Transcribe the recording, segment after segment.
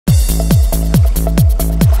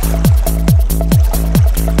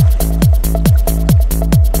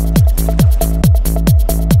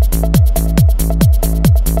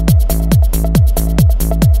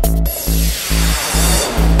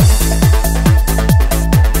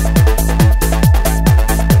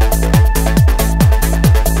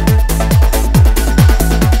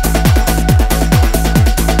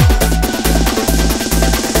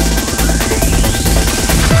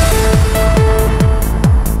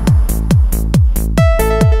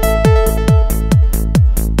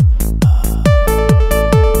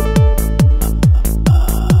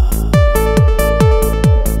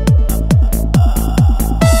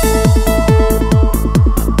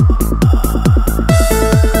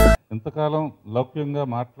ఇంతకాలం లౌక్యంగా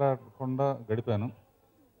మాట్లాడకుండా గడిపాను.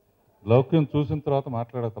 లౌక్యం చూసిన తర్వాత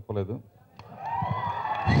మాట్లాడక తప్పలేదు.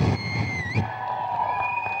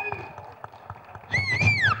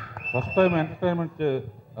 First time entertainment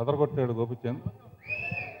అదరగొట్టాడు Gopichand.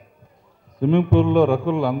 Swimming పూల్లో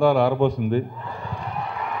రకుల్ అందాలు ఆరబోసింది.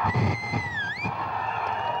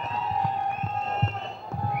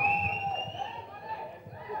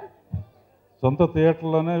 సొంత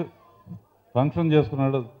థియేటర్లోనే ఫంక్షన్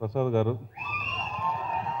చేసుకున్నాడు ప్రసాద్ గారు.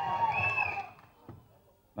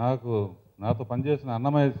 నాతో పనిచేసిన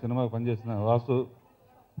అన్నమయ్య సినిమాకి పనిచేసిన Vasu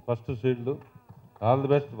first shield. All the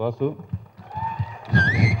best Vasu.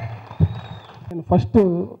 నేను ఫస్ట్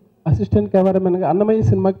అసిస్టెంట్ కెమెరామెన్గా అన్నమయ్య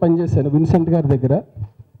సినిమాకి పనిచేశాను విన్సెంట్ గారి దగ్గర.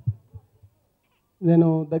 నేను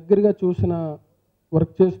దగ్గరగా చూసిన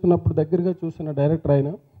వర్క్ చేస్తున్నప్పుడు దగ్గరగా చూసిన డైరెక్టర్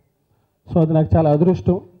ఆయన. సో అది నాకు చాలా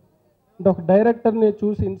అదృష్టం. అంటే ఒక డైరెక్టర్ని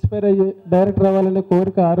చూసి ఇన్స్పైర్ అయ్యి డైరెక్టర్ అవ్వాలనే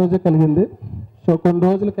కోరిక ఆ రోజే కలిగింది. సో కొన్ని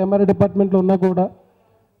రోజులు కెమెరా డిపార్ట్మెంట్లో ఉన్నా కూడా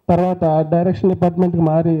తర్వాత డైరెక్షన్ డిపార్ట్మెంట్కి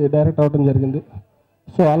మారి డైరెక్ట్ అవ్వడం జరిగింది.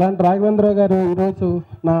 సో అలాంటి రాఘవేంద్రరావు గారు ఈరోజు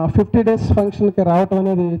నా 50 days ఫంక్షన్కి రావటం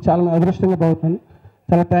అనేది చాలా అదృష్టంగా భావిస్తాను.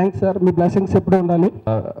 చాలా థ్యాంక్స్ సార్, మీ బ్లెస్సింగ్స్ ఎప్పుడూ ఉండాలి.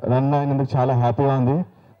 రన్ అయినందుకు చాలా హ్యాపీగా ఉంది.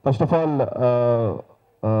 ఫస్ట్ ఆఫ్ ఆల్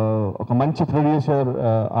ఒక మంచి ప్రొడ్యూసర్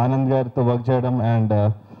ఆనంద్ గారితో వర్క్ చేయడం అండ్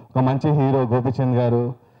ఒక మంచి హీరో గోపిచంద్ గారు,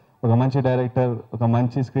 ఒక మంచి డైరెక్టర్, ఒక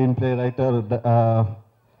మంచి screen play writer,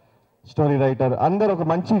 story writer, అందరూ ఒక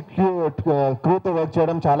మంచి క్రూతో వర్క్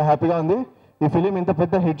చేయడం చాలా హ్యాపీగా ఉంది. ఈ ఫిలిం ఇంత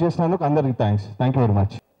పెద్ద హిట్ చేసినందుకు అందరికీ thanks. Thank you very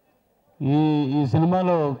much. ఈ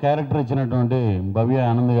సినిమాలో క్యారెక్టర్ ఇచ్చినటువంటి భవ్య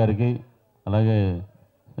ఆనంద్ గారికి, అలాగే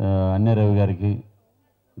అన్య రవి గారికి,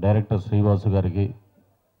 డైరెక్టర్ శ్రీవాసు గారికి,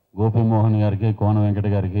 గోపిమోహన్ గారికి, కోన వెంకట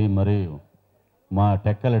గారికి, మరియు మా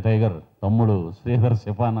టెక్కల టైగర్ తమ్ముడు శ్రీధర్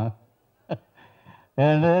సిపానా.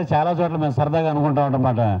 ఏంటంటే చాలా చోట్ల మేము సరదాగా అనుకుంటా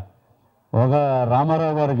ఉంటామన్నమాట. ఒక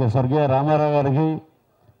రామారావు గారికి, స్వర్గీయ రామారావు గారికి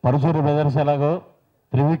పరుచూరి బ్రదర్స్ ఎలాగో,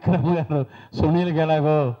 త్రివిక్రమ్ గారు సునీల్కి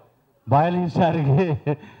ఎలాగో, బాయిలింగ్ స్టార్కి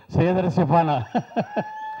శ్రీధర్ సిపానా.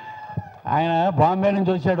 ఆయన బాంబే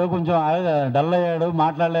నుంచి వచ్చాడు, కొంచెం డల్ అయ్యాడు,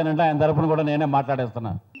 మాట్లాడలేనంటే ఆయన తరపున కూడా నేనే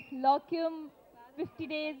మాట్లాడేస్తున్నా. Loukyam 50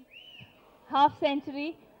 days half century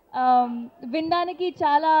వినడానికి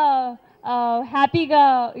చాలా హ్యాపీగా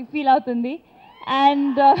ఫీల్ అవుతుంది.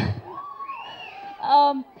 అండ్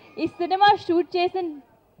ఈ సినిమా షూట్ చేసిన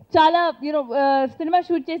సినిమా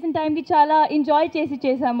షూట్ చేసిన టైంకి చాలా ఎంజాయ్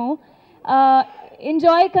చేసాము.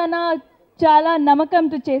 ఎంజాయ్ కన్నా చాలా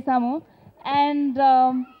నమ్మకంతో చేసాము. అండ్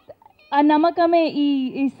ఆ నమ్మకమే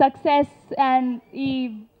ఈ సక్సెస్ అండ్ ఈ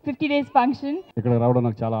 50 days ఫంక్షన్. ఇక్కడ రావడం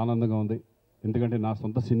నాకు చాలా ఆనందంగా ఉంది. ఎందుకంటే నా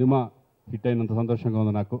సొంత సినిమా హిట్ అయినంత సంతోషంగా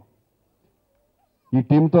ఉంది నాకు. ఈ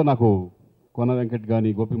టీంతో నాకు కోన వెంకట్ కానీ,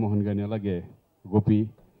 గోపిమోహన్ కానీ, అలాగే గోపి,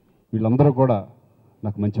 వీళ్ళందరూ కూడా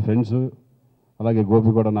నాకు మంచి ఫ్రెండ్స్. అలాగే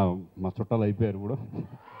గోపి కూడా మా చుట్టాలు అయిపోయారు కూడా.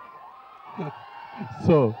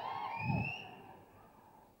 సో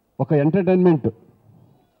ఒక ఎంటర్టైన్మెంట్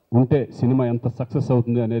ఉంటే సినిమా ఎంత సక్సెస్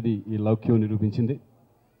అవుతుంది అనేది ఈ లౌక్యం నిరూపించింది.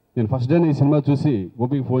 నేను ఫస్ట్ డే ఈ సినిమా చూసి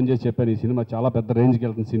గోపికి ఫోన్ చేసి చెప్పాను, ఈ సినిమా చాలా పెద్ద రేంజ్కి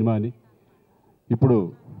వెళ్తుంది సినిమా అని. ఇప్పుడు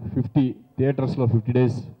 50 థియేటర్స్లో 50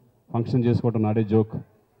 days ఫంక్షన్ చేసుకోవటం నాడే జోక్.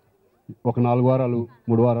 ఒక 4 వారాలు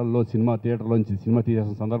 3 వారాల్లో సినిమా థియేటర్లోంచి సినిమా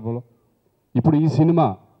తీసేసిన సందర్భంలో ఇప్పుడు ఈ సినిమా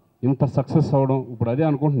ఇంత సక్సెస్ అవ్వడం, ఇప్పుడు అదే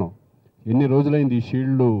అనుకుంటున్నాం. ఎన్ని రోజులైంది ఈ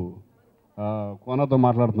షీల్డ్ కోనతో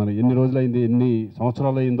మాట్లాడుతున్నారు, ఎన్ని రోజులైంది, ఎన్ని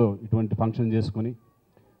సంవత్సరాలు అయిందో ఇటువంటి ఫంక్షన్ చేసుకొని.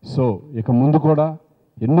 సో ఇక ముందు కూడా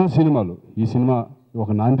ఎన్నో సినిమాలు, ఈ సినిమా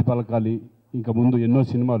ఒక నాంది పలకాలి. ఇంకా ముందు ఎన్నో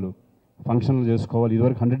సినిమాలు ఫంక్షన్లు చేసుకోవాలి.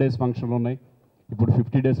 ఇదివరకు 100 days ఫంక్షన్లు ఉన్నాయి, ఇప్పుడు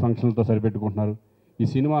 50 days ఫంక్షన్లతో సరిపెట్టుకుంటున్నారు. ఈ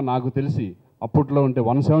సినిమా నాకు తెలిసి అప్పట్లో ఉంటే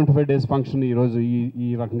 175 days ఫంక్షన్ ఈరోజు ఈ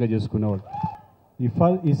రకంగా చేసుకునేవాడు.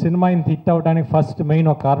 ఈ సినిమా ఇంత హిట్ అవ్వడానికి ఫస్ట్ మెయిన్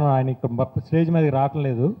ఒక కారణం, ఆయన ఇక్కడ స్టేజ్ మీదకి రావటం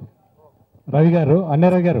లేదు. రవి గారు, అన్య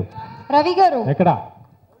రవి గారు, రవి గారు ఎక్కడ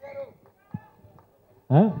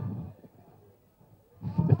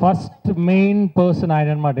ఫస్ట్ మెయిన్ పర్సన్ ఆయన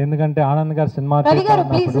అనమాట. ఎందుకంటే ఆనంద్ గారు సినిమా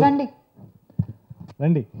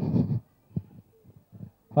రండి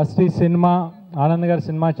ఫస్ట్ ఈ సినిమా ఆనంద్ గారు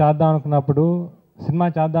సినిమా చేద్దాం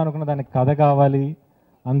అనుకున్న దానికి కథ కావాలి,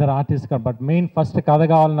 అందరు ఆర్టిస్ట్ కాదు, బట్ మెయిన్ ఫస్ట్ కథ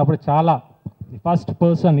కావాలన్నప్పుడు చాలా ఫస్ట్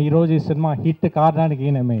పర్సన్ ఈరోజు ఈ సినిమా హిట్ కావడానికి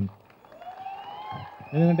ఈయన మెయిన్.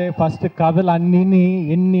 ఎందుకంటే ఫస్ట్ కథలు అన్నీ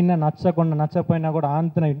ఎన్ని నచ్చకపోయినా కూడా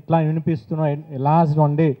అంతన ఇట్లా వినిపిస్తున్నా లాస్ట్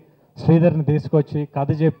వన్ డే శ్రీధర్ని తీసుకొచ్చి కథ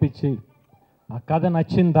చెప్పించి ఆ కథ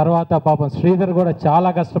నచ్చిన తర్వాత పాపం శ్రీధర్ కూడా చాలా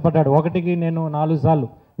కష్టపడ్డాడు. ఒకటికి నేను 4 సార్లు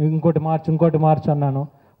ఇంకోటి మార్చు అన్నాను,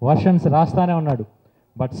 వర్షన్స్ రాస్తానే ఉన్నాడు.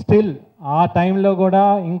 బట్ స్టిల్ ఆ టైంలో కూడా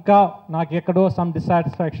ఇంకా నాకు ఎక్కడో సమ్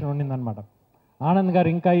డిస్సాటిస్ఫాక్షన్ ఉండిందనమాట. ఆనంద్ గారు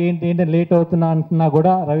ఇంకా ఏంటి లేట్ అవుతున్నా అంటున్నా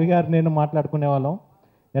కూడా రవి గారు నేను మాట్లాడుకునే వాళ్ళం,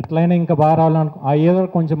 ఎట్లయినా ఇంకా బాగా రావాలనుకో ఆ ఏదో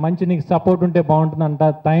కొంచెం మంచి నీకు సపోర్ట్ ఉంటే బాగుంటుందంట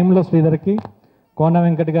టైంలో శ్రీధర్కి కోన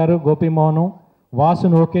వెంకట్ గారు గోపిమోహన్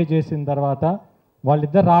వాసును ఓకే చేసిన తర్వాత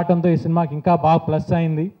వాళ్ళిద్దరు రావడంతో ఈ సినిమాకి ఇంకా బాగా ప్లస్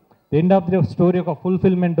అయింది. ఎండ్ ఆఫ్ ది స్టోరీ ఒక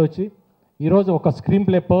ఫుల్ఫిల్మెంట్ వచ్చి ఈరోజు ఒక స్క్రీన్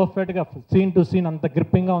ప్లే పర్ఫెక్ట్గా సీన్ టు సీన్ అంత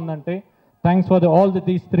గ్రిప్పింగ్గా ఉందంటే thanks for all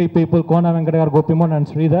these 3 people Kona Venkat గారు Gopimohan and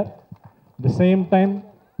Sridhar. The same time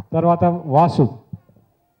తర్వాత వాసు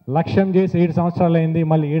లక్ష్యం చేసి 7 సంవత్సరాలు అయింది,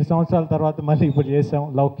 మళ్ళీ 7 సంవత్సరాల తర్వాత మళ్ళీ ఇప్పుడు చేసాం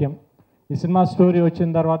లౌక్యం. ఈ సినిమా స్టోరీ వచ్చిన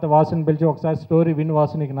తర్వాత వాసుని పిలిచి ఒకసారి స్టోరీ విని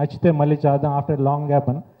వాసు నీకు నచ్చితే మళ్ళీ చేద్దాం ఆఫ్టర్ లాంగ్ గ్యాప్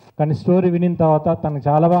అని. కానీ స్టోరీ వినిన తర్వాత తనకు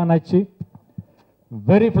చాలా బాగా నచ్చి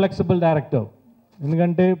వెరీ ఫ్లెక్సిబుల్ డైరెక్టర్,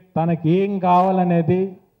 ఎందుకంటే తనకి ఏం కావాలనేది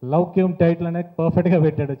లౌక్యం టైటిల్ అనేది పర్ఫెక్ట్గా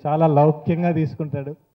పెట్టాడు, చాలా లౌక్యంగా తీసుకుంటాడు.